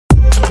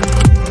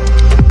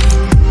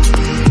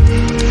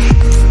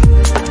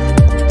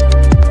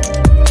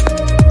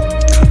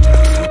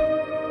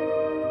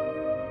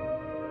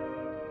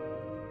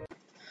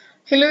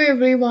Hello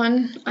everyone,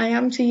 I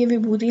am CA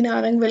Vibhuti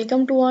Narang.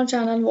 Welcome to our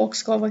channel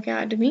Voxcov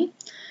Academy.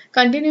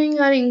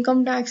 Continuing our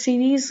income tax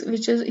series,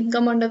 which is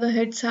income under the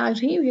head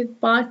salary, with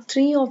part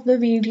 3 of the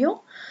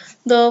video.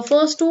 The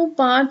first two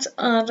parts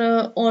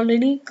are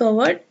already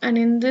covered, and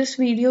in this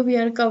video we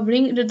are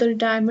covering the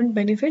retirement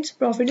benefits,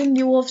 profit in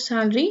lieu of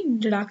salary,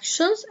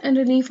 deductions and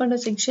relief under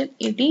section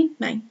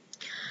 89.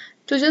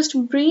 So just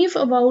brief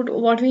about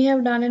what we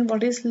have done and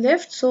what is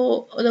left.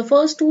 So the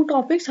first two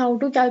topics, how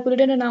to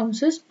calculate an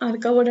allowances, are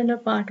covered under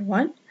part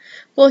 1.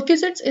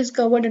 Perquisites is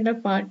covered under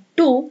part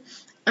 2,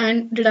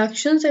 and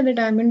deductions and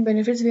retirement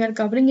benefits we are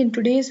covering in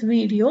today's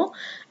video.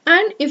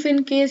 And if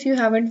in case you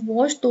haven't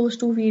watched those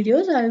two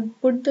videos, I'll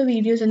put the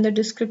videos in the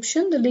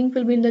description. The link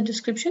will be in the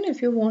description.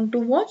 If you want to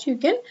watch, you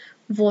can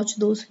watch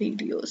those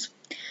videos.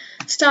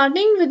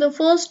 Starting with the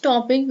first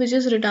topic, which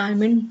is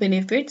retirement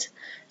benefits.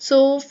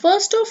 So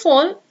first of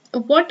all,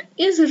 what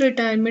is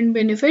retirement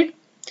benefit?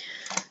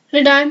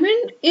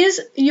 Retirement is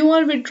you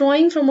are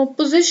withdrawing from a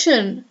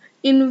position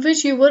in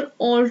which you were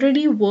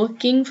already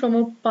working from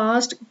a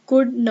past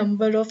good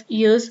number of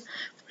years.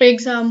 For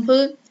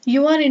example,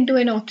 you are into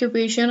an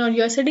occupation or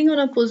you are sitting on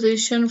a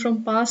position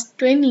from past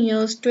 10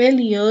 years, 12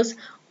 years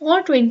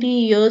or 20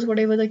 years,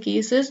 whatever the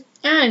case is,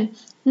 and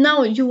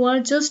now you are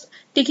just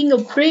taking a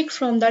break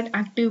from that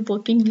active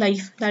working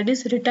life. That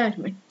is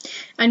retirement.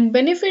 And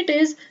benefit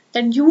is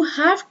that you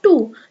have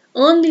to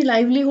earn the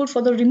livelihood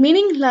for the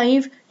remaining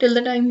life till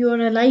the time you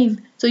are alive.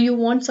 So you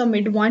want some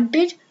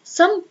advantage,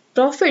 some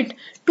profit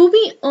to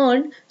be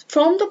earned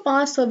from the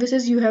past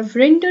services you have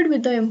rendered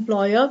with the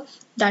employer.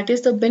 That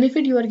is the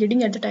benefit you are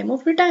getting at the time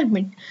of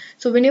retirement.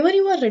 So whenever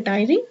you are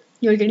retiring,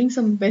 you are getting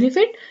some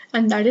benefit,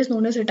 and that is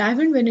known as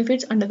retirement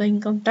benefits under the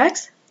Income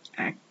Tax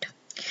Act.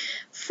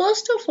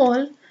 First of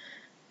all,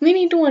 we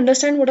need to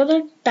understand what are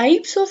the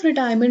types of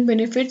retirement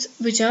benefits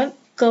which are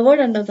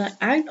covered under the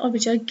Act or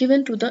which are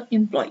given to the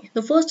employee.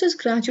 The first is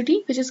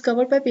gratuity, which is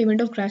covered by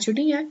Payment of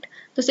Gratuity Act.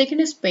 The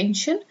second is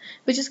pension,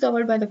 which is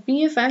covered by the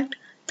PF Act.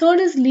 Third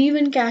is leave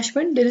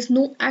encashment. There is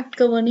no act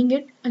governing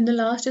it. And the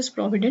last is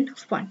Provident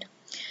Fund.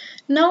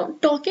 Now,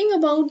 talking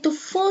about the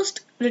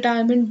first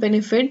retirement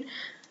benefit,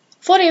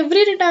 for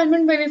every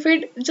retirement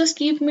benefit, just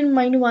keep in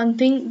mind one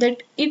thing,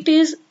 that it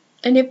is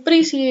an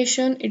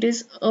appreciation, it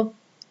is a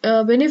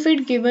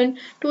benefit given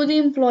to the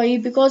employee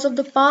because of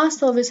the past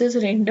services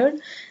rendered.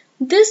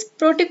 This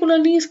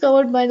particularly is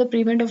covered by the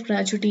Payment of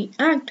Gratuity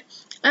Act,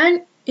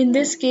 and in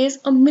this case,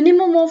 a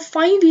minimum of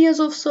 5 years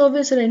of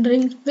service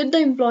rendering with the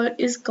employer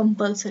is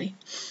compulsory.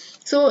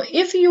 So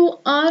if you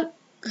are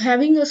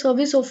having a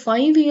service of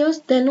 5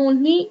 years, then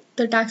only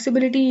the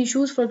taxability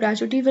issues for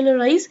gratuity will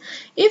arise.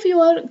 If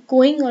you are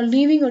going or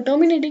leaving or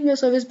terminating your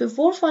service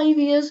before 5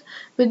 years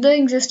with the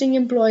existing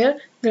employer,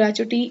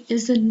 gratuity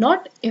is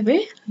not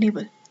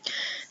available.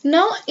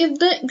 Now, if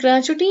the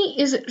gratuity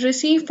is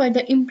received by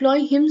the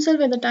employee himself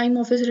at the time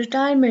of his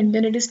retirement,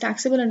 then it is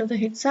taxable under the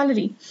head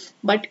salary.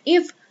 But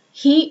if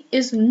he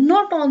is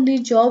not on the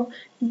job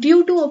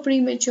due to a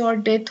premature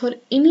death or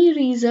any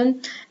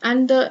reason,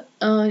 and the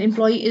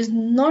employee is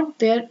not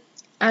there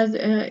as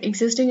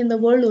existing in the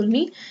world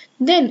only,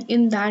 then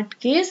in that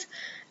case,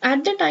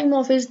 at the time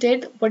of his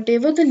death,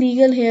 whatever the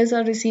legal heirs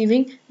are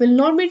receiving will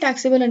not be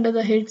taxable under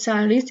the head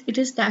salaries. It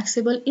is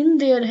taxable in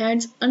their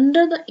hands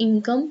under the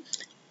income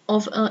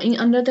of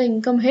under the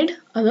income head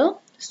other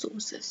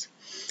sources.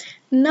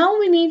 Now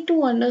we need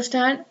to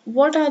understand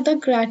what are the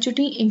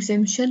gratuity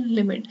exemption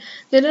limit.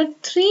 There are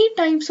 3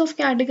 types of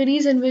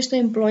categories in which the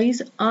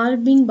employees are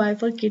being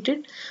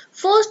bifurcated.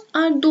 First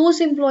are those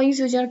employees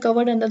which are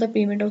covered under the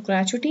Payment of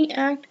Gratuity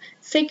Act.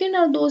 Second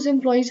are those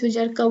employees which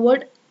are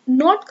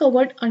not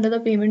covered under the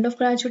Payment of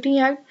Gratuity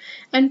Act,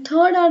 and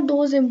third are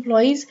those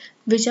employees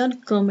which are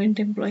government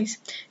employees.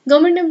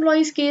 Government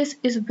employees case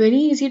is very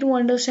easy to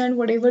understand.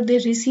 Whatever they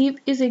receive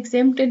is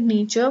exempt in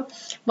nature,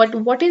 but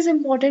what is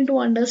important to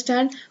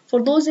understand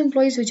for those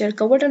employees which are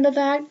covered under the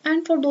Act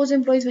and for those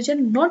employees which are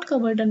not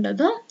covered under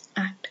the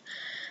Act.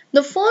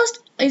 The first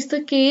is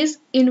the case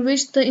in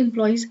which the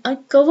employees are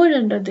covered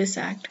under this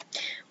Act.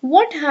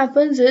 What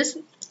happens is,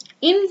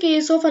 in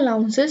case of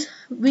allowances,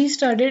 we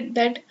studied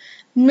that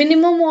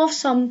minimum of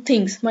some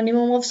things,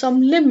 minimum of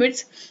some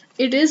limits,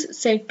 it is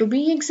said to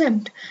be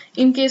exempt.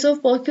 In case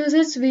of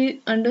perquisites,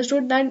 we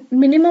understood that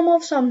minimum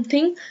of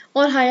something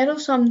or higher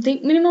of something,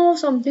 minimum of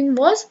something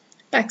was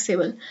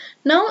taxable.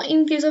 Now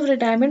in case of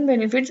retirement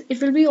benefits,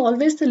 it will be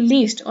always the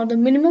least or the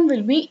minimum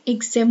will be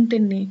exempt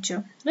in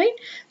nature, right?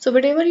 So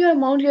whatever your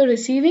amount you are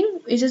receiving,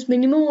 which is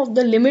minimum of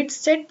the limit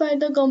set by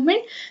the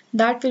government,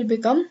 that will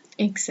become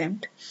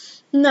exempt.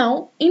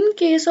 Now, in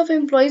case of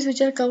employees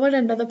which are covered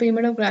under the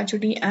Payment of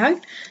Gratuity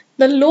Act,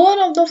 the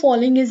lower of the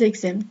following is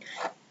exempt.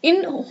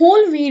 In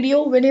whole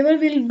video, whenever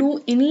we'll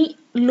do any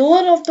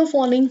lower of the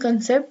following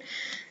concept,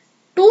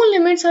 2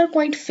 limits are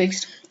quite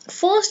fixed.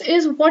 First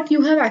is what you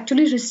have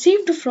actually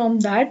received from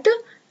that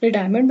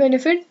retirement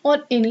benefit or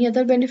any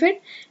other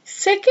benefit.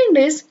 Second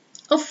is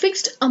a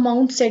fixed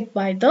amount set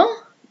by the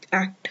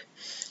Act.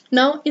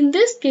 Now, in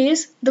this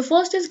case, the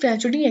first is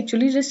gratuity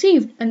actually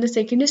received and the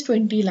second is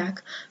 20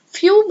 lakh.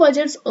 Few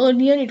budgets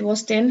earlier it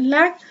was 10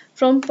 lakh.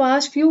 From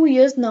past few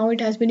years now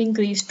it has been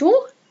increased to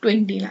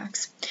 20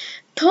 lakhs.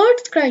 Third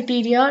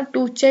criteria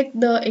to check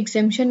the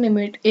exemption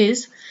limit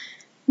is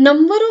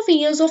number of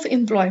years of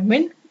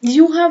employment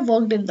you have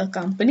worked in the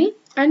company,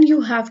 and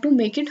you have to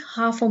make it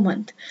half a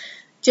month.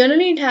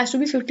 Generally, it has to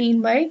be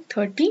 15 by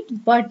 30,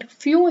 but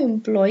few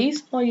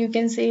employees, or you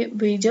can say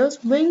wagers,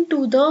 went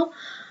to the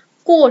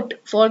court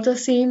for the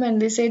same,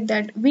 and they said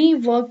that we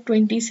work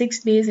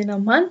 26 days in a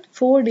month,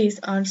 4 days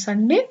are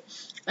Sunday,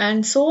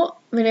 and so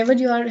whenever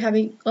you are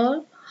having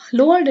a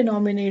lower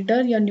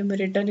denominator, your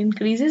numerator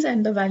increases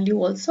and the value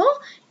also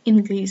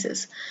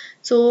increases.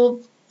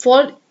 So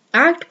for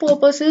act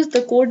purposes,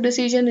 the court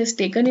decision is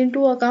taken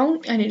into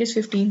account and it is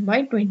 15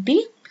 by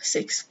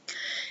 26.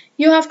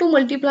 You have to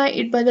multiply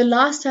it by the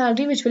last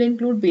salary, which will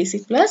include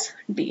basic plus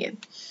DA.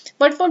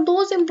 But for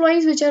those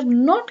employees which are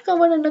not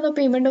covered under the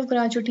Payment of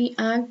Gratuity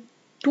Act,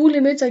 two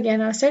limits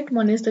again are set.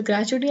 One is the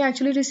gratuity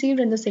actually received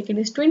and the second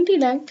is 20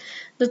 lakh.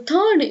 The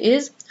third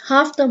is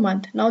half the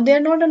month. Now they are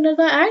not under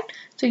the act,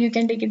 so you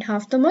can take it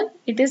half the month.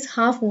 It is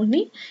half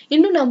only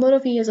into number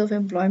of years of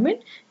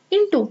employment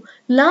into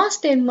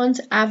last 10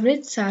 months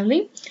average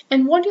salary,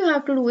 and what you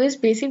have to do is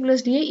basic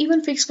plus DA.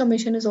 Even fixed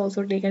commission is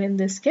also taken in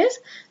this case,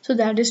 so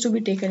that is to be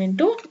taken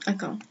into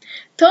account.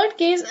 Third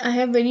case I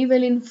have very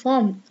well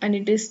informed, and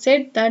it is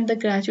said that the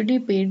gratuity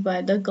paid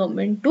by the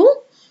government to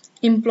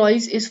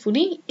employees is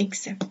fully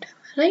exempt,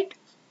 right?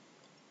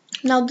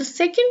 Now the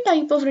second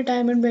type of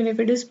retirement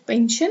benefit is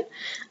pension.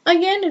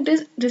 Again, it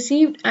is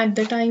received at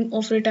the time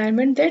of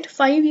retirement, that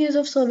 5 years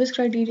of service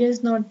criteria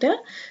is not there.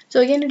 So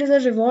again, it is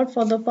a reward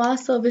for the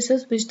past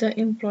services which the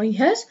employee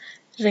has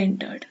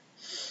rendered.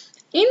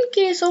 In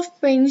case of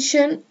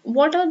pension,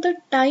 what are the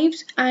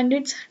types and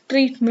its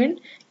treatment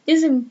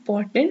is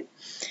important.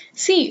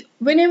 See,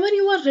 whenever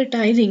you are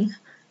retiring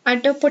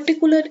at a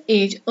particular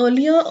age,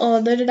 earlier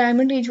the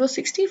retirement age was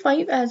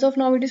 65, as of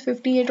now it is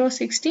 58 or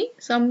 60,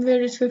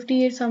 somewhere it's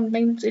 58,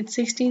 sometimes it's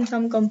 60 in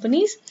some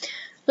companies.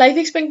 Life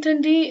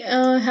expectancy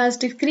has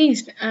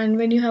decreased, and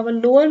when you have a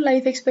lower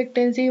life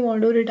expectancy, you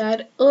want to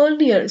retire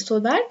earlier so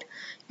that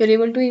you're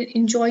able to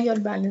enjoy your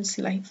balanced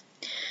life.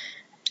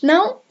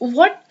 Now,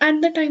 what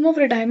at the time of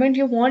retirement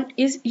you want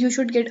is you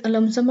should get a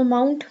lump sum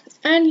amount,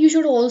 and you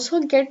should also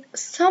get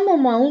some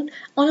amount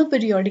on a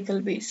periodical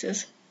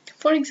basis.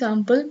 For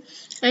example,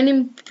 an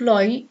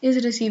employee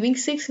is receiving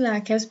 6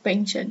 lakh as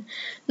pension.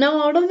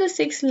 Now, out of the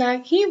 6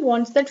 lakh, he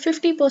wants that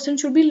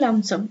 50% should be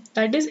lump sum.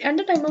 That is, at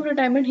the time of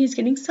retirement, he is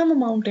getting some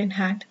amount in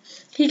hand.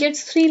 He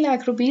gets 3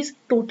 lakh rupees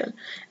total.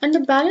 And the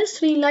balance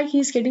 3 lakh,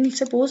 he is getting,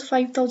 suppose,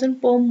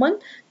 5,000 per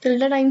month till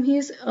the time he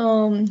is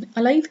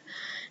alive.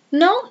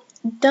 Now,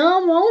 the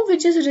amount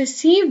which is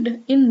received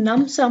in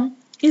lump sum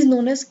is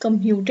known as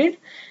computed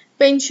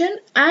pension,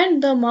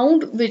 and the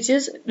amount which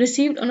is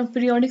received on a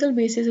periodical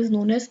basis is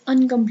known as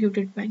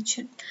uncomputed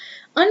pension.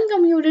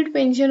 Uncomputed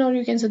pension, or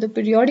you can say the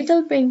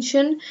periodical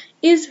pension,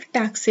 is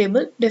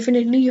taxable.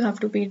 Definitely you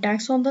have to pay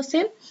tax on the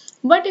same.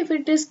 But if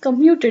it is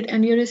computed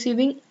and you're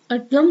receiving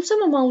a lump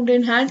sum amount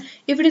in hand,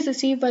 if it is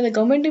received by the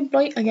government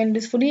employee, again it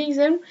is fully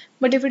exempt.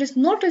 But if it is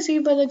not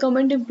received by the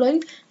government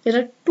employee,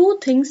 there are two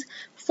things.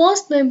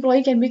 First, the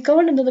employee can be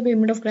covered under the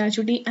Payment of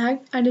Gratuity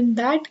Act, and in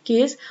that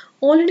case,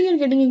 already you're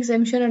getting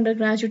exemption under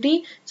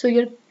gratuity, so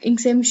your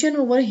exemption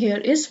over here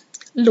is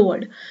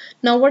lowered.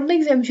 Now what the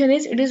exemption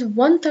is, it is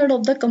 1/3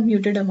 of the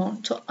computed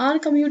amount. So our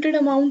computed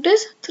amount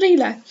is 3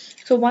 lakh.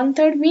 So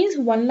 1/3 means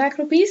 1 lakh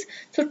rupees.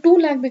 So 2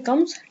 lakh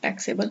becomes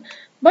taxable.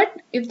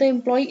 But if the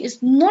employee is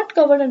not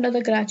covered under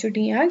the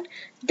Gratuity Act,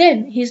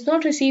 then he is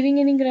not receiving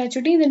any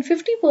gratuity, then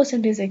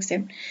 50% is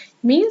exempt.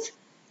 Means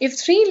if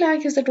 3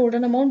 lakh is the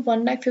total amount,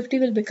 1 lakh 50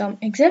 will become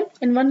exempt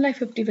and 1 lakh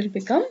 50 will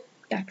become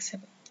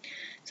taxable.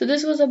 So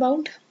this was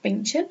about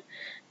pension.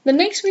 The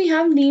next we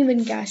have leave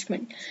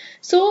encashment.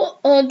 So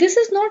this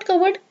is not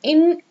covered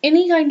in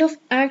any kind of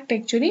act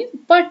actually,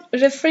 but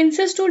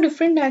references to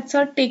different acts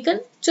are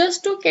taken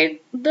just to get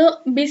the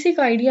basic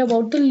idea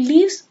about the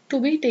leaves to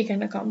be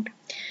taken account.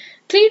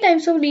 Three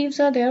types of leaves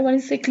are there. One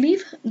is sick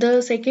leave,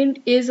 the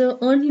second is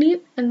earned leave,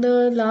 and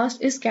the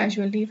last is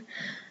casual leave.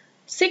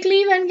 Sick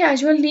leave and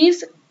casual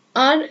leaves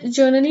are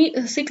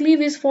generally, sick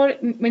leave is for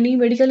many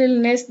medical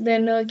illness,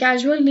 then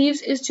casual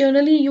leaves is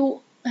generally you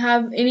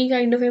have any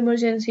kind of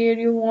emergency or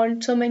you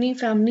want some any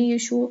family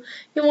issue,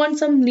 you want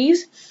some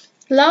leaves.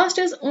 Last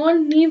is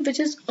earned leave, which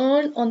is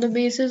earned on the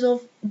basis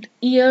of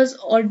years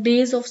or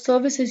days of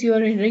services you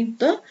are rendering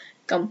the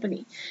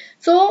company.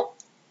 So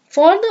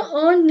for the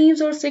earned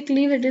leaves or sick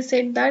leave, it is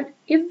said that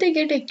if they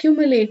get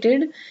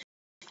accumulated,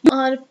 you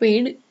are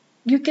paid,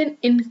 you can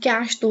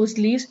encash those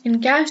leaves.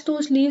 Encash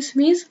those leaves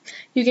means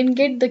you can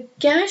get the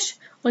cash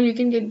or you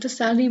can get the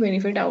salary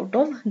benefit out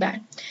of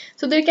that.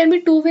 So there can be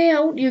two-way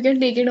out. You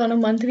can take it on a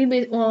monthly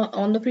basis,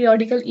 on the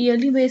periodical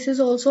yearly basis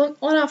also,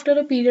 or after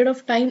a period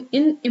of time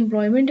in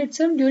employment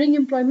itself, during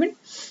employment.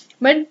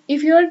 But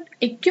if you are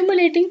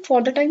accumulating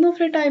for the time of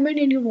retirement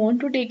and you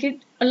want to take it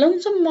a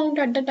lump sum amount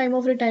at the time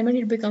of retirement,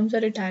 it becomes a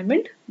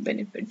retirement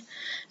benefit.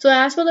 So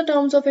as per the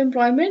terms of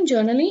employment,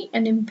 generally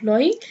an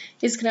employee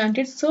is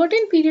granted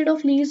certain period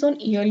of leaves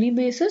on yearly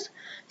basis.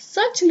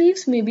 Such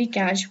leaves may be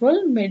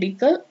casual,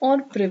 medical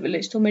or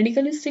privileged. So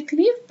medical is sick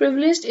leave,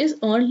 privileged is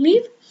earned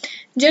leave.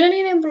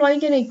 Generally, an employee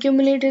can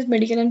accumulate his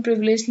medical and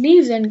privileged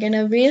leaves and can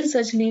avail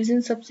such leaves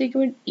in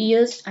subsequent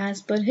years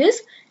as per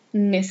his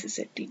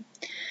necessity.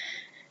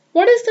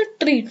 What is the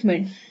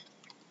treatment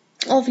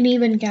of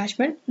leave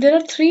encashment? There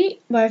are three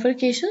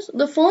bifurcations.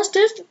 The first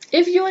is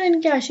if you are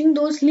encashing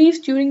those leaves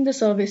during the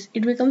service,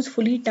 it becomes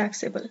fully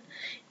taxable.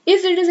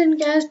 If it is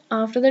encashed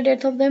after the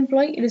death of the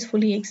employee, it is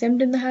fully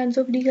exempt in the hands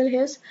of legal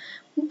heirs.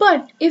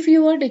 But if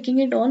you are taking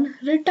it on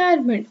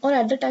retirement or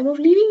at the time of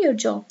leaving your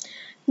job,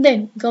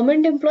 then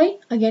government employee,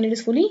 again it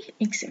is fully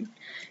exempt.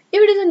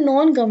 If it is a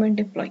non-government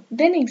employee,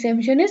 then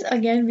exemption is,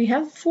 again we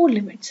have 4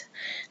 limits.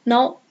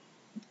 Now,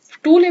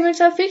 2 limits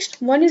are fixed.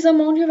 One is the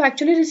amount you have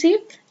actually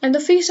received and the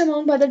fixed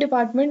amount by the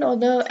department or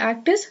the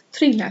act is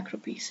 3 lakh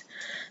rupees.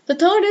 The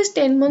third is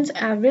 10 months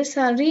average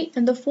salary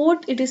and the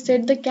fourth, it is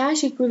said the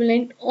cash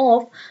equivalent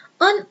of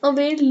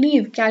unavailed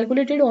leave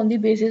calculated on the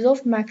basis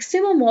of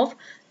maximum of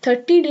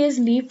 30 days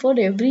leave for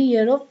every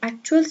year of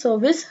actual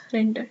service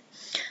rendered.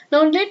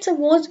 Now let's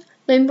suppose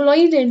the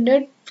employee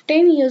rendered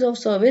 10 years of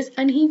service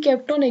and he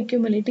kept on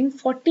accumulating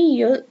 40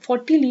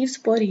 leaves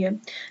per year.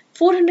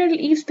 400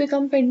 leaves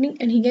become pending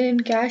and he can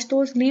encash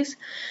those leaves.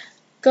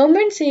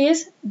 Government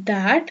says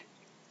that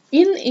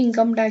in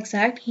Income Tax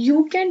Act,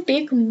 you can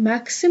take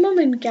maximum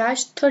in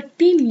cash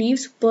 30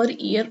 leaves per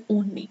year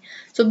only.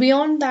 So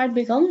beyond that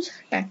becomes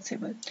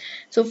taxable.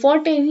 So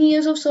for 10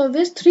 years of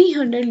service,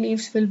 300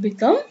 leaves will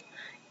become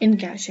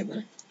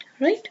encashable,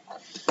 right?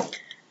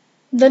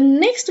 The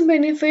next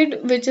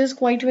benefit, which is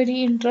quite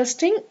very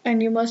interesting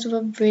and you must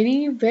have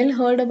very well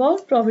heard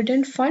about,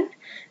 Provident Fund.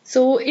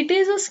 So it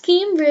is a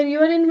scheme where you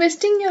are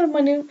investing your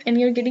money and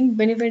you're getting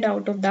benefit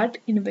out of that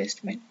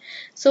investment.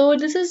 So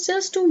this is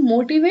just to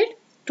motivate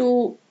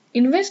to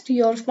invest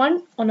your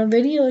fund on a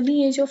very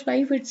early age of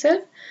life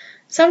itself.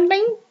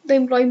 Sometimes the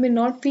employee may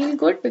not feel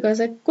good because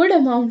a good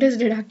amount is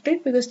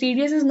deducted, because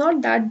TDS is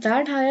not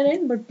that higher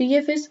end, but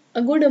PF is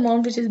a good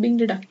amount which is being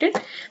deducted.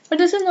 But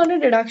this is not a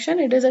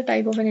deduction, it is a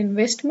type of an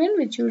investment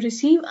which you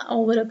receive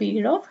over a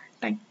period of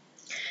time.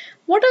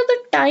 What are the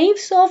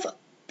types of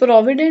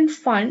Provident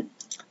Fund?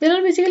 There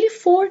are basically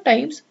 4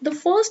 types. The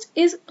first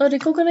is a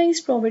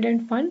recognized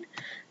Provident Fund.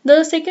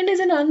 The second is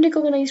an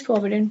unrecognized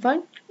Provident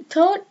Fund.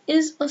 Third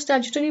is a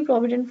statutory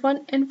Provident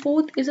Fund. And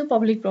fourth is a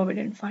public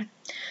Provident Fund.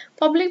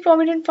 Public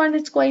Provident Fund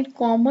is quite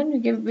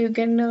common. You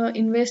can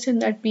invest in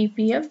that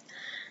PPF.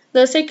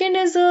 The second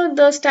is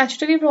the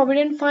Statutory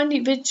Provident Fund,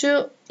 which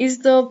is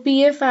the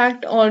PF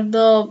Act or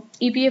the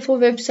EPFO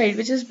website,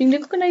 which is being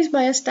recognized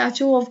by a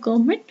statute of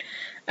government,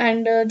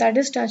 and that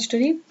is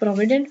Statutory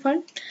Provident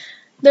Fund.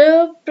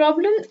 The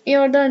problem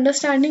or the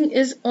understanding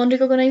is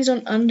unrecognized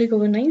or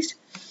unrecognized.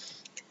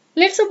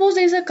 Let's suppose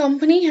there is a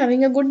company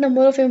having a good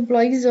number of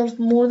employees, of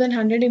more than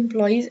 100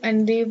 employees,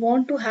 and they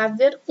want to have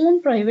their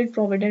own private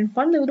provident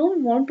fund. They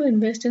don't want to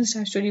invest in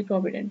statutory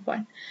provident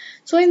fund.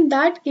 So in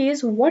that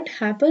case, what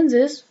happens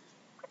is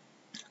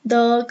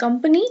the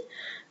company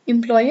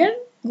employer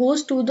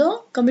goes to the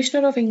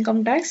Commissioner of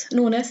Income Tax,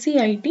 known as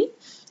CIT,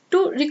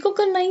 to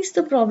recognize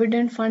the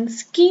provident fund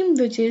scheme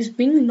which is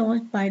being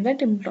launched by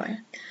that employer.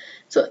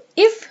 So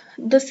if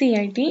the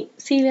CIT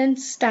seal and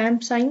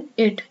stamp sign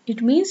it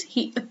means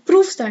he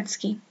approves that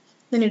scheme,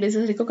 then it is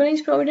a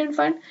recognized provident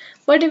fund.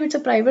 But if it's a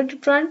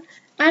private fund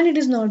and it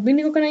is not being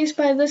recognized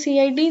by the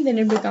CIT, then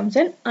it becomes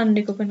an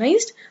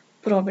unrecognized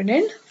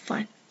provident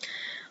fund.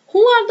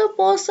 Who are the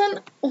person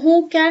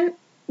who can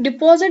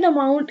deposit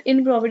amount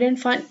in provident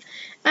fund?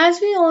 As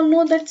we all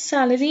know that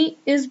salary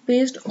is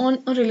based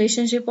on a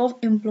relationship of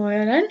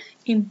employer and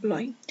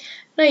employee,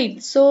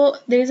 right? So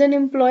there is an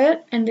employer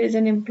and there is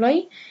an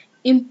employee.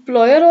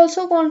 Employer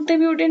also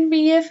contribute in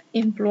PF,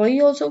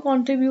 employee also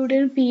contribute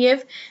in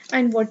PF,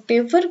 and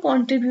whatever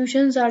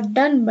contributions are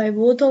done by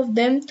both of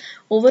them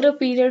over a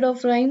period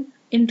of time,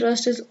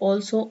 interest is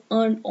also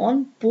earned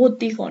on both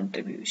the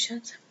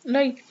contributions,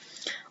 right?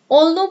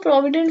 Although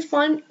Provident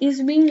Fund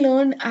is being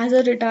learned as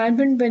a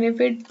retirement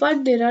benefit,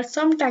 but there are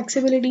some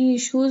taxability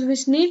issues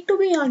which need to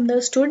be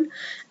understood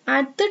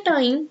at the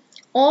time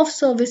of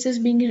services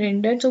being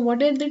rendered. So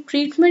what is the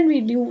treatment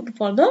we do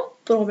for the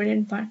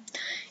Provident Fund?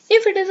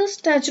 If it is a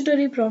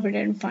statutory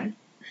Provident Fund,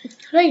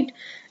 right,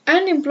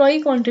 and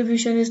employee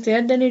contribution is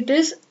there, then it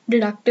is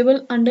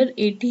deductible under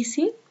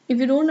ATC. If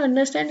you don't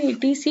understand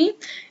ATC,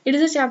 it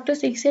is a chapter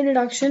 6A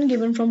deduction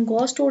given from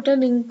gross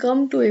total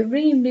income to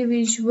every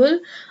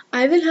individual.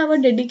 I will have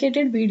a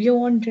dedicated video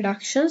on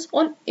deductions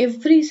on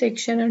every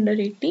section under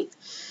 80.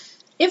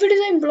 If it is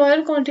an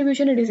employer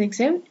contribution, it is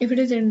exempt. If it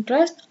is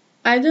interest,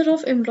 either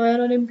of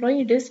employer or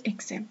employee, it is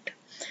exempt.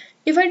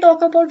 If I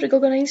talk about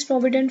recognized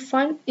provident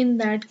fund, in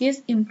that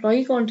case,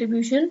 employee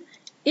contribution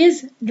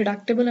is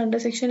deductible under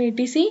section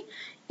ATC.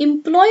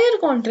 Employer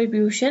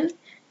contribution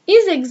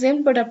is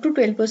exempt but up to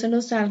 12%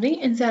 of salary,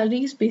 and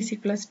salary is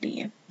basic plus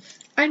DA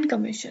and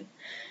commission.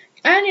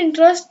 And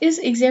interest is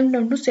exempt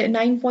up to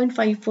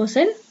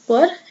 9.5%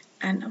 per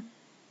annum.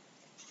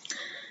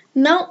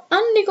 Now,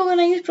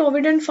 unrecognized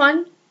provident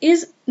fund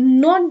is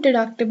not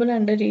deductible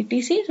under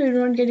ATC, so you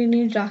do not get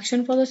any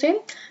deduction for the same,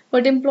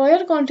 but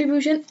employer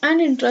contribution and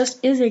interest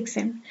is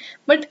exempt.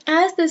 But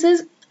as this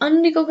is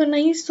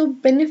unrecognized, so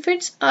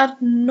benefits are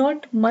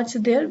not much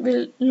there.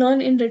 We'll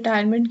learn in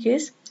retirement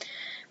case.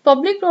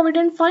 Public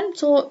provident fund,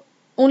 so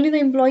only the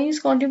employee is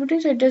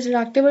contributing, so it is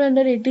deductible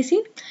under ATC.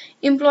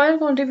 Employer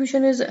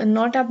contribution is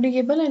not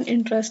applicable and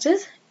interest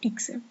is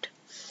exempt.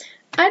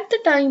 At the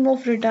time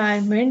of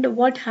retirement,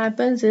 what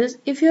happens is,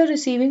 if you are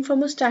receiving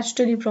from a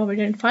statutory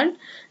provident fund,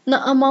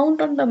 the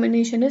amount on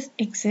termination is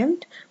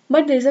exempt,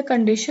 but there is a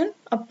condition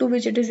up to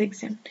which it is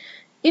exempt.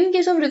 In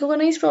case of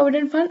recognized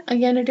provident fund,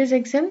 again it is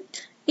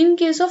exempt. In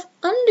case of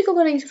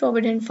unrecognized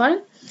provident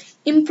fund,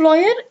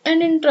 employer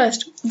and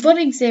interest were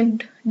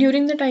exempt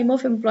during the time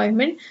of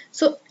employment.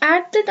 So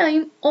at the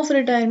time of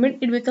retirement,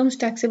 it becomes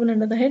taxable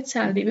under the head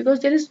salary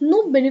because there is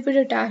no benefit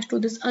attached to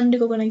this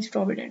unrecognized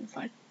provident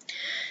fund.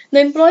 The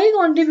employee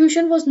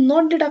contribution was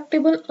not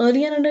deductible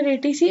earlier under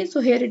ATC, so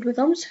here it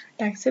becomes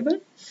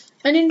taxable.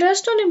 And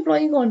interest on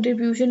employee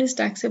contribution is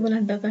taxable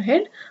under the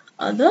head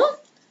other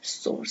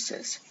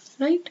sources,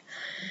 right?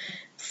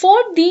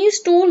 For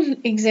these two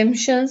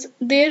exemptions,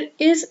 there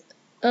is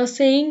a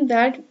saying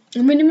that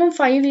minimum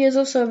 5 years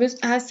of service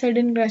as said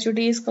in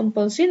gratuity is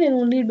compulsory, then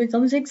only it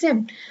becomes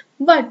exempt.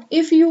 But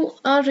if you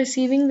are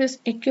receiving this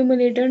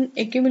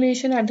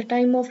accumulation at the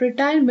time of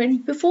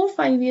retirement before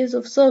 5 years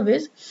of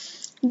service,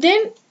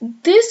 then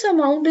this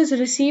amount is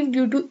received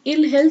due to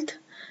ill health.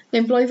 The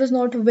employee was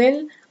not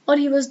well, or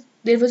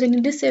there was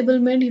any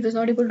disablement, he was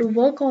not able to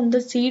work on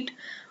the seat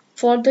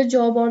for the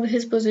job or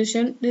his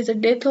position, there is a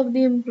death of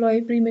the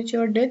employee,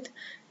 premature death,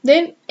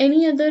 then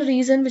any other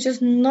reason which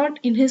is not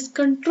in his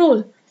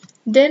control,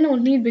 then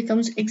only it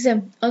becomes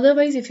exempt.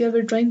 Otherwise, if you are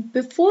withdrawing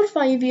before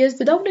 5 years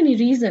without any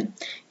reason,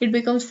 it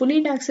becomes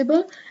fully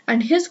taxable,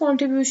 and his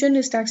contribution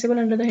is taxable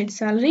under the head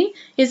salary.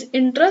 His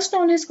interest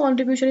on his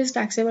contribution is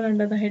taxable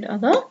under the head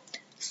other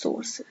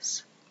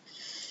sources.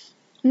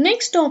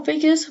 Next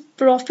topic is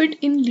profit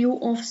in lieu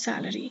of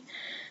salary.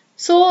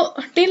 So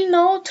till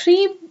now,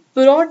 three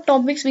broad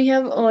topics we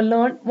have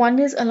learned. One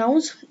is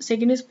allowance,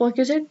 second is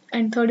perquisite,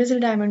 and third is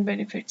retirement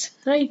benefits,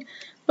 right?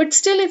 But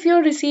still, if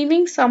you're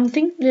receiving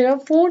something, there are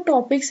 4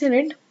 topics in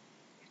it,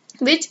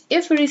 which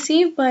if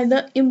received by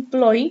the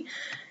employee,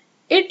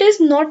 it is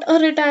not a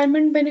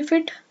retirement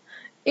benefit.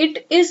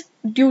 It is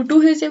due to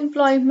his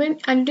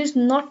employment and it is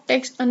not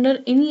taxed under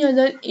any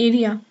other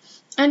area,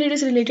 and it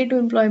is related to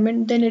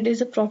employment, then it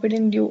is a profit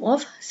in lieu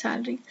of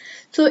salary.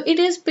 So it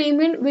is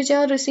payment which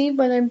are received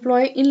by the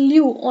employee in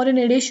lieu or in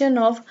addition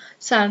of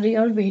salary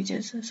or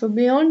wages. So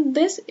beyond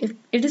this, if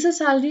it is a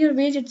salary or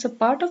wage, it's a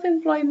part of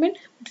employment,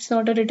 but it's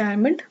not a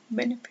retirement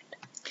benefit.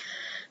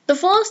 The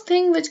first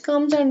thing which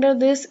comes under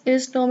this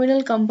is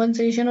nominal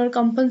compensation or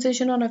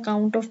compensation on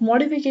account of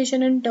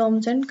modification in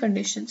terms and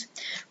conditions.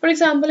 For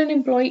example, an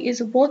employee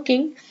is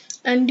working,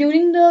 and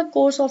during the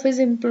course of his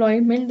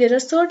employment there are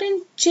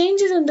certain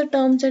changes in the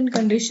terms and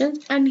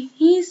conditions, and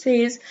he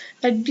says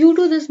that due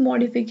to this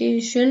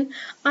modification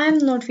I am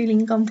not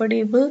feeling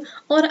comfortable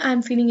or I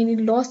am feeling any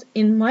loss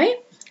in my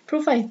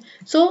profile.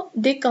 So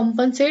they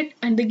compensate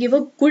and they give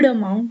a good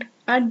amount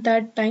at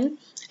that time,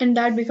 and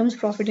that becomes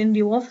profit in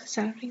lieu of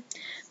salary.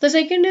 The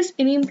second is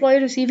any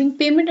employee receiving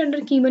payment under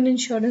Keyman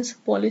insurance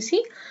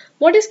policy.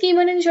 What is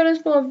Keyman insurance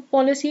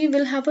policy?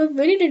 We'll have a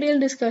very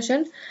detailed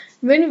discussion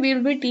when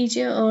we'll be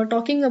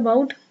talking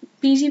about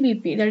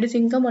PGBP, that is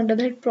income under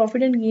the head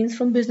profit and gains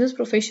from business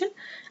profession.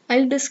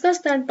 I'll discuss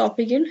that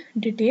topic in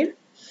detail.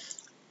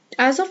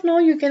 As of now,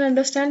 you can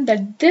understand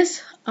that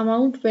this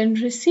amount, when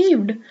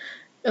received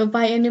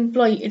by an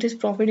employee, it is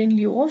profit in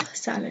lieu of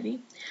salary.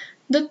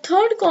 The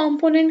third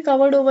component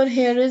covered over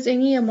here is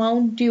any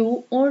amount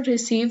due or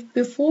received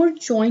before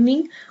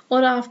joining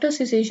or after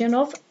cessation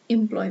of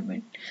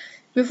employment.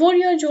 Before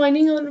you are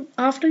joining or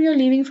after you are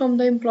leaving from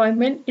the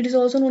employment, it is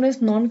also known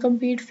as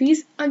non-compete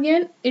fees.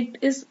 Again, it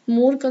is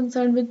more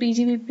concerned with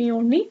PGBP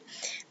only.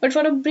 But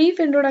for a brief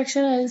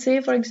introduction, I'll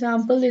say, for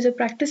example, there's a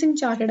practicing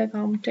chartered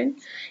accountant.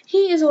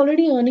 He is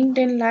already earning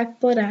 10 lakh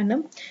per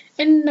annum.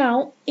 And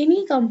now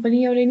any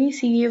company or any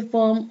CA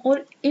firm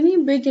or any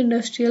big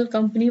industrial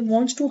company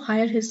wants to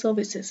hire his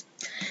services.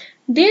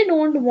 They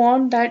don't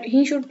want that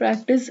he should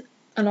practice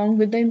along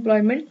with the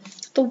employment.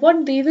 So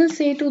what they will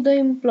say to the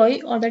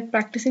employee or that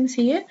practicing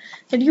CA,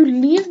 that you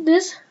leave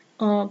this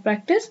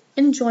practice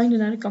and join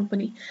in our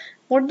company.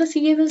 What the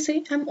CA will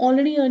say, I'm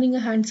already earning a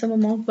handsome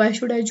amount, why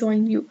should I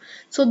join you?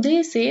 So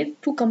they say,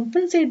 to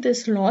compensate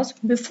this loss,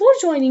 before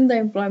joining the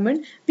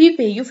employment, we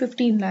pay you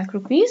 15 lakh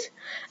rupees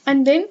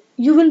and then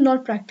you will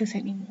not practice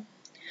anymore.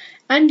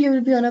 And you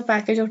will be on a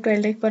package of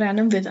 12 lakh per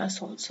annum with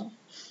us also.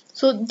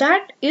 So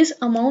that is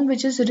amount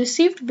which is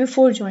received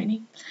before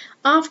joining.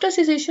 After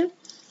cessation,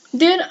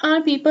 there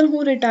are people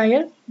who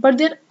retire, but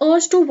their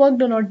urge to work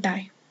do not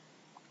die.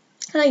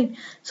 right?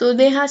 So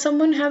they have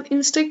someone have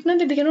instinct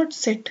that they cannot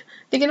sit,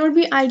 they cannot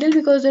be idle,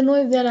 because they know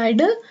if they are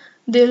idle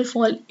they will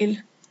fall ill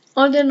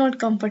or they're not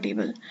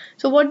comfortable.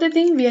 So what they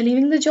think, we are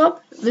leaving the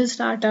job, we'll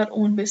start our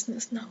own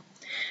business now.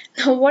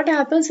 Now what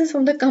happens is,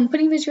 from the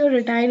company which you're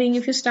retiring,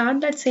 if you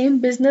start that same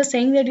business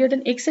saying that you're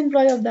an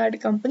ex-employee of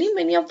that company,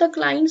 many of the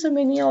clients or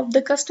many of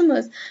the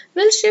customers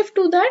will shift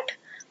to that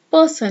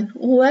person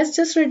who has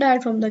just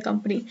retired from the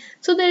company.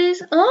 So there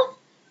is a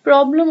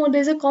problem, or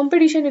there's a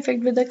competition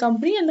effect with the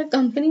company, and the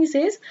company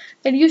says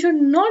that you should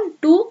not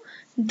do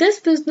this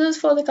business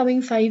for the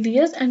coming 5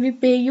 years, and we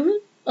pay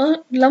you a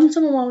lump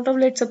sum amount of,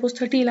 let's suppose,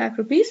 30 lakh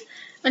rupees,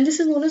 and this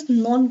is known as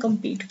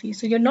non-compete fee.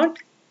 So you're not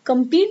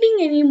competing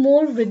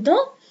anymore with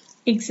the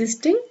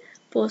existing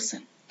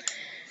person.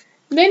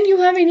 Then you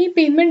have any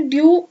payment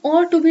due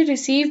or to be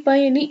received by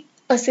any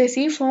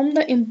assessee from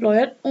the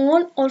employer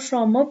on or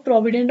from a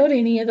provident or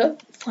any other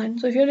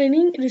fund. So if you're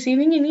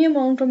receiving any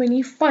amount from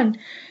any fund,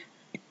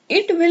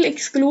 it will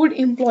exclude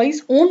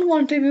employee's own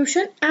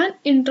contribution and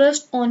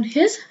interest on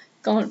his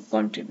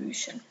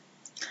contribution.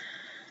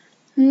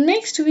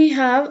 Next we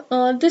have,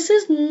 this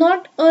is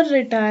not a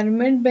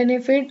retirement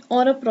benefit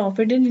or a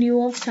profit in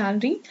lieu of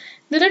salary.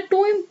 There are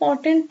two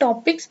important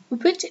topics,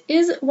 which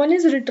is, one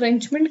is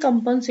retrenchment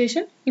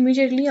compensation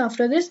immediately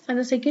after this, and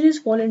the second is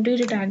voluntary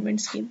retirement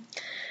scheme.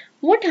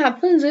 What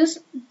happens is,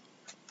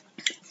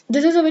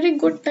 this is a very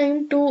good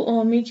time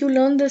to make you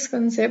learn this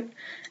concept.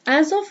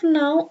 As of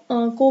now,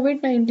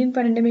 COVID-19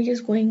 pandemic is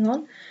going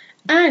on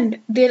and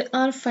there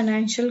are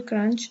financial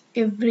crunch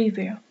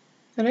everywhere,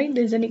 right?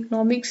 There's an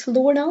economic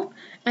slowdown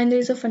and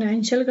there's a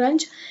financial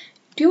crunch,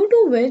 due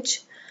to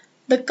which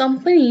the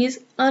companies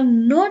are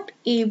not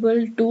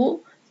able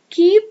to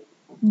keep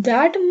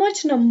that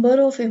much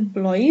number of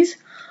employees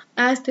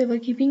as they were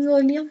keeping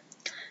earlier.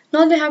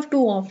 Now they have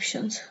two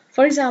options.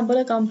 For example,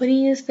 a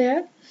company is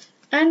there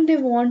and they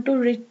want to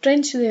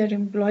retrench their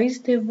employees.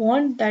 They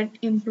want that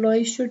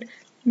employees should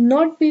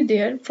not be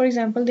there. For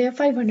example, they have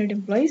 500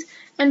 employees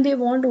and they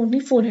want only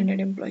 400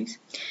 employees.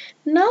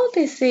 Now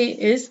they say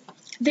is,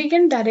 they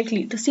can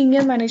directly, the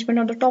senior management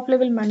or the top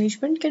level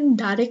management can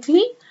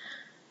directly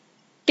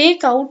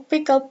pick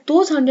up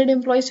those 100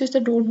 employees which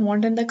they don't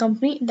want in the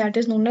company. That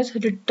is known as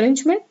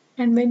retrenchment.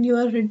 And when you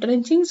are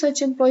retrenching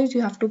such employees,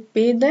 you have to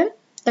pay them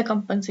the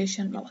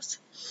compensation loss.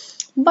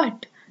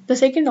 But the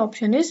second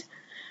option is,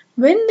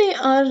 when they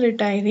are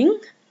retiring,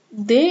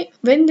 they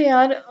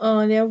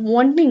are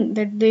wanting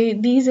that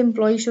these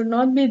employees should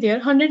not be there,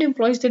 100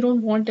 employees they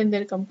don't want in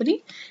their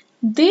company,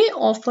 they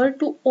offer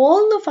to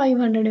all the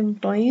 500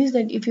 employees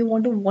that if you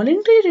want to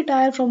voluntarily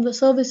retire from the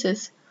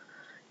services,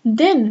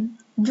 then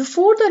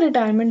before the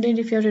retirement date,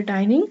 if you're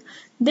retiring,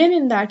 then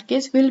in that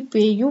case we'll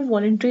pay you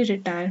voluntary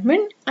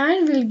retirement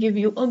and we'll give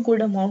you a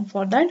good amount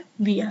for that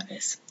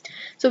VRS.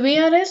 So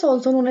VRS,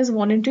 also known as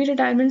voluntary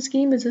retirement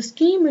scheme, is a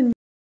scheme in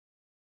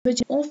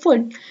which is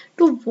offered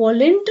to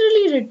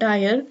voluntarily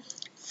retire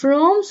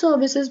from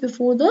services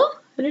before the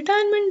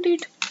retirement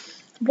date.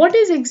 What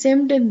is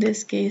exempt in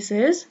this case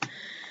is,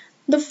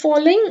 the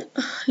following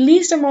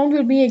least amount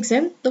will be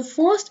exempt. The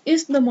first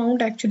is the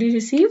amount actually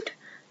received.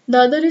 The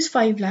other is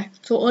 5 lakh.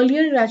 So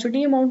earlier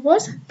gratuity amount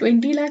was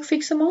 20 lakh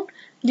fixed amount.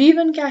 Leave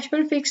and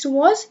cashment fixed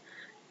was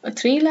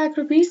 3 lakh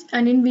rupees,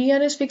 and in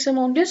VRS fixed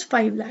amount is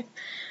 5 lakh.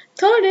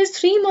 Third is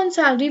 3 months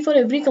salary for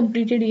every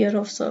completed year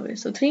of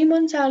service. So 3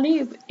 months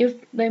salary if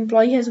the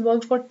employee has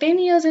worked for 10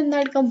 years in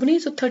that company,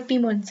 so 30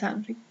 months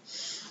salary.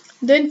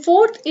 Then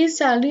fourth is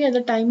salary at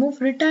the time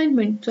of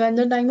retirement. So at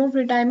the time of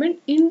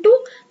retirement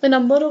into the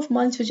number of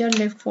months which are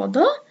left for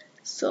the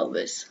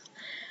service.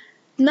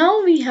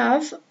 Now we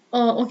have,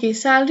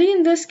 salary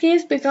in this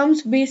case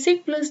becomes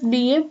basic plus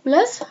DA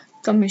plus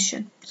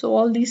commission. So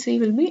all these three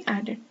will be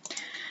added.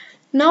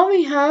 Now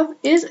we have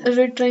is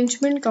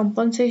retrenchment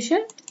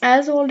compensation.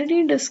 As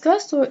already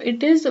discussed, so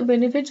it is the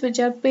benefits which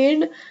are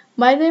paid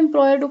by the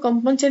employer to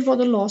compensate for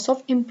the loss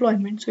of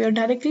employment. So you are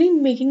directly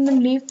making them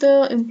leave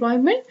the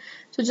employment.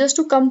 So just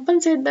to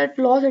compensate that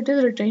loss, it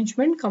is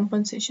retrenchment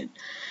compensation.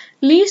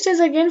 Least is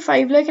again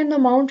 5 lakh and the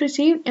amount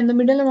received, and the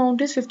middle amount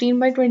is 15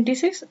 by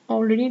 26.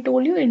 Already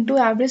told you, into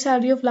average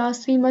salary of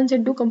last 3 months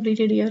into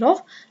completed year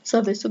of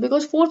service. So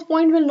because fourth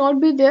point will not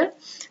be there,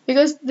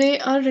 because they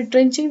are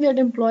retrenching their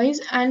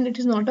employees and it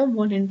is not a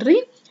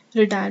voluntary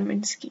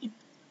retirement scheme.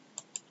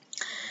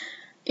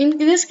 In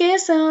this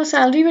case,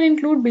 salary will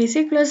include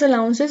basic plus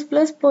allowances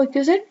plus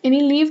perquisite,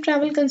 any leave,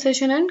 travel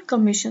concession and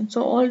commission.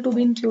 So all to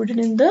be included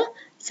in the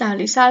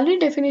salary. Salary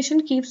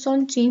definition keeps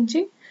on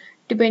changing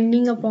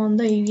depending upon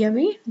the area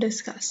we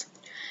discuss.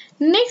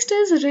 Next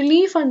is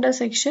relief under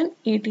section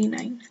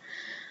 89.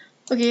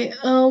 Okay,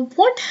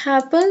 what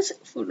happens,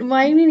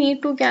 why we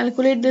need to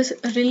calculate this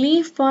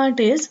relief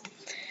part is,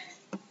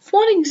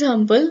 for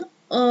example,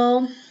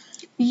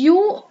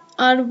 you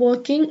are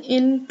working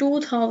in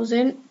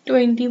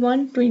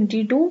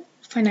 2021-22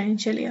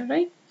 financial year,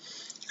 right?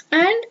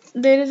 And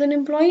there is an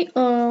employee,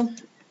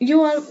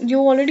 you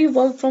already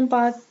worked from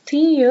past 3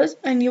 years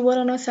and you were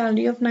on a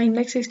salary of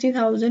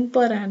 9,60,000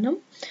 per annum,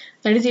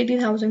 that is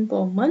 80,000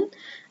 per month.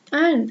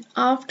 And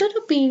after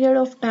a period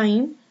of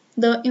time,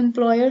 the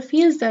employer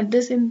feels that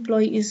this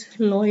employee is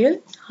loyal,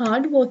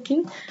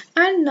 hardworking,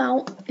 and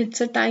now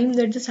it's a time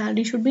that the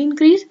salary should be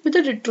increased with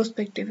a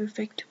retrospective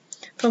effect.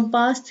 From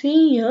past 3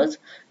 years,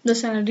 the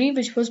salary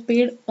which was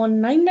paid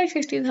on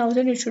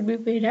 9,60,000, it should be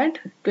paid at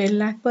 12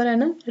 lakh per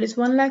annum, that is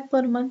 1 lakh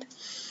per month.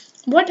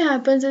 What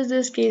happens in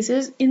this case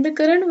is, in the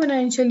current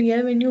financial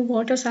year, when you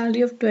got a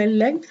salary of 12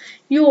 lakh,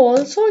 you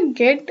also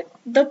get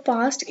the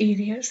past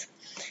arrears,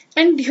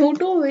 and due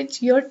to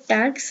which your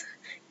tax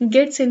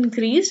gets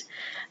increased.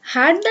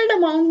 Had that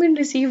amount been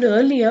received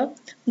earlier,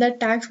 that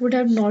tax would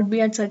have not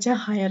been at such a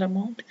higher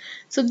amount.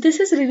 So this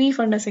is relief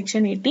under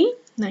section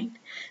 89.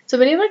 So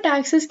whenever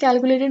tax is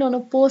calculated on a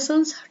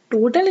person's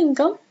total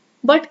income,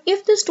 but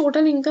if this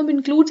total income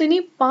includes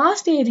any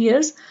past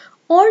arrears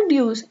or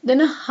dues, then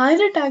a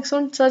higher tax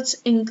on such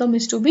income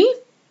is to be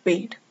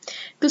paid.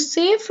 To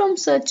save from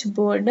such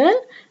burden,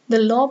 the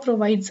law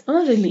provides a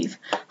relief.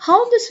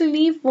 How this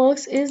relief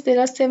works is, there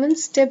are 7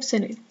 steps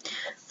in it.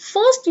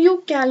 First,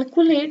 you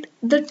calculate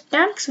the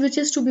tax which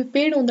is to be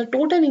paid on the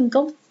total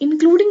income,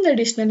 including the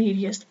additional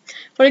arrears.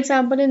 For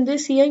example, in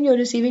this year, you are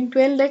receiving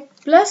 12 lakh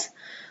plus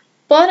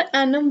per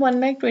annum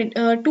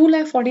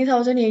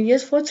 2,40,000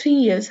 arrears for 3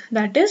 years.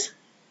 That is,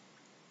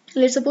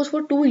 let's suppose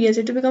for 2 years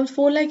it becomes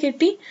 4 lakh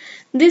 80.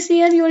 This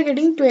year you are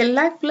getting 12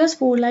 lakh plus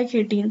 4 lakh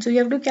 18. So you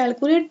have to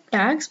calculate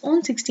tax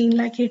on 16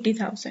 lakh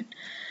 80,000.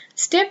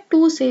 Step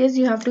 2 says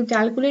you have to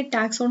calculate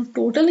tax on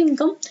total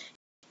income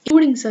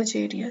including such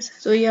areas.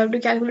 So you have to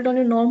calculate on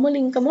your normal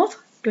income of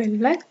 12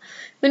 lakh.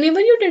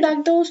 Whenever you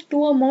deduct those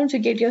two amounts, you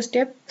get your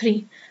step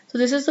 3. So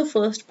this is the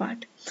first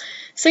part.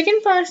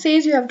 Second part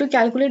says you have to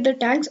calculate the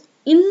tax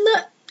in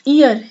the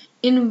year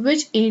in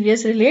which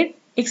areas relate,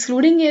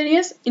 excluding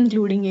areas,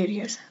 including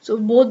areas. So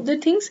both the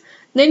things.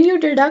 Then you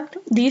deduct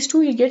these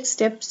two, you get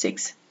step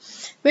 6.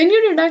 When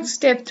you deduct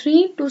step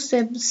 3 to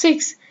step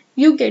 6,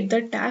 you get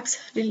the tax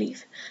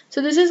relief.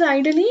 So this is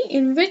ideally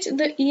in which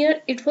the year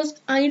it was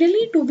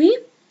ideally to be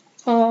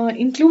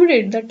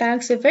included the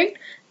tax effect,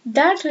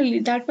 that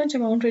much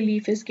amount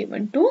relief is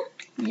given to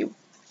you.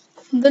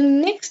 The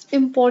next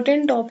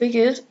important topic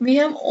is, we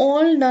have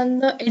all done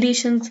the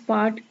additions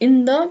part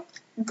in the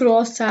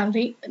gross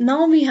salary.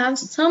 Now we have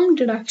some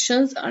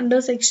deductions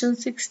under section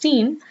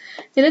 16.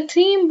 There are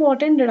 3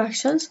 important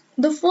deductions.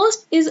 The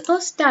first is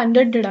a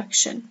standard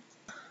deduction.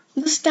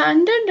 The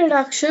standard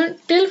deduction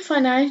till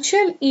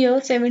financial year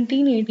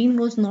 17-18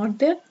 was not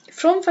there.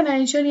 From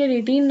financial year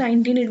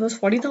 18-19 it was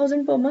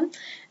 40,000 per month,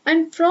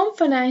 and from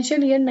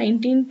financial year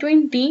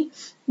 19-20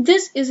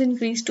 this is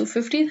increased to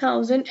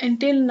 50,000,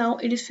 until now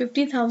it is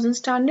 50,000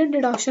 standard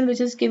deduction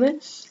which is given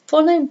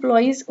for the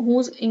employees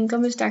whose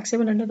income is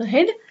taxable under the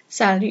head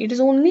salary. It is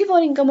only for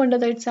income under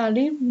the head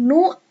salary.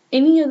 No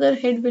any other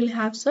head will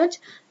have such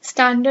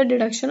standard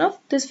deduction of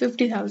this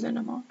 50,000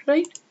 amount,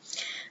 right?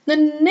 The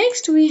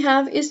next we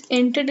have is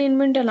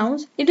entertainment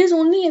allowance. It is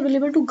only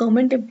available to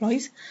government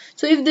employees.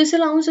 So if this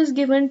allowance is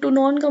given to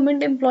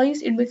non-government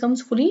employees, it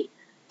becomes fully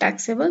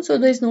taxable. So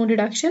there is no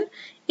deduction.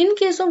 In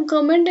case of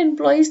government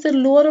employees, the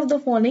lower of the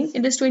following,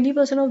 it is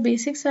 20% of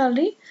basic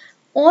salary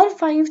or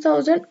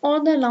 5,000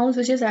 or the allowance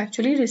which is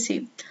actually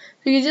received.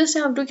 So you just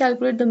have to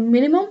calculate the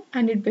minimum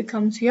and it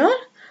becomes your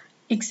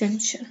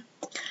exemption.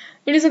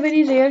 It is a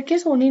very rare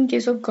case, only in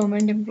case of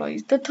government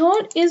employees. The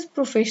third is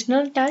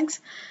professional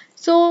tax.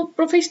 So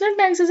professional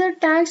tax is a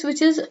tax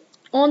which is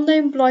on the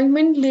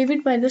employment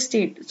levied by the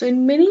state. So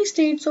in many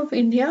states of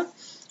India,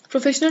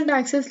 professional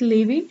tax is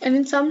levied, and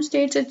in some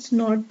states it's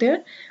not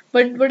there.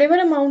 But whatever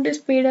amount is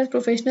paid as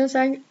professional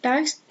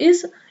tax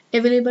is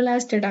available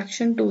as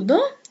deduction to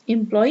the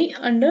employee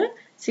under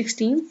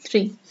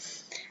 16(3).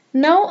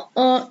 Now,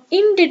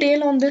 in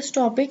detail on this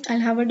topic, I'll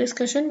have a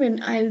discussion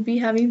when I'll be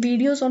having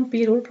videos on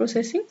payroll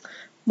processing.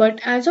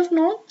 But as of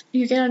now,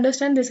 you can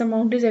understand this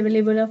amount is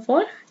available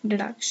for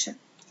deduction.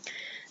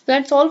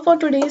 That's all for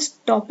today's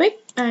topic.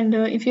 And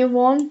if you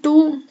want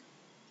to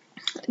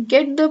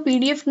get the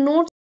PDF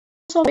notes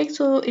of it,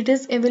 so it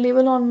is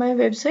available on my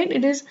website.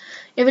 It is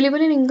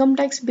available in Income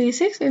Tax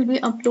Basics. It will be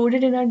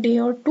uploaded in a day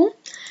or two.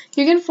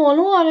 You can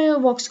follow our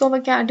Voxcov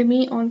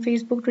Academy on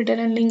Facebook, Twitter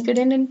and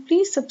LinkedIn, and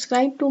please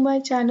subscribe to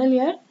my channel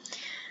here.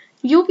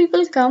 You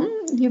people come,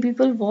 you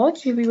people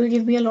watch, you people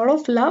give me a lot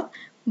of love,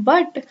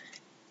 but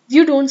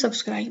you don't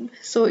subscribe.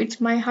 So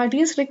it's my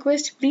heartiest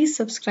request, please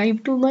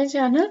subscribe to my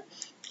channel.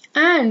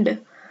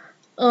 And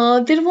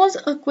there was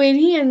a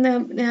query, and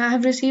I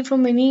have received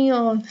from many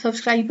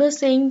subscribers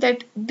saying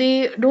that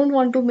they don't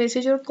want to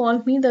message or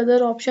call me. The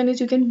other option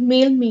is you can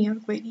mail me your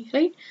query,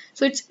 right?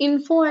 So it's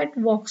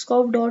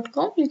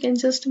info@voxcov.com. You can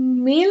just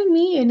mail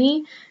me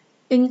any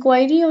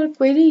inquiry or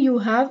query you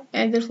have,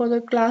 either for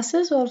the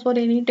classes or for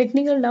any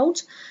technical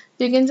doubts.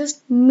 You can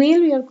just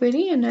mail your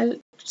query and I'll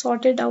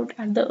sort it out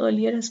at the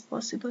earlier as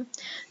possible.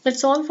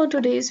 That's all for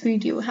today's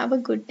video. Have a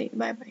good day.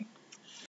 Bye bye.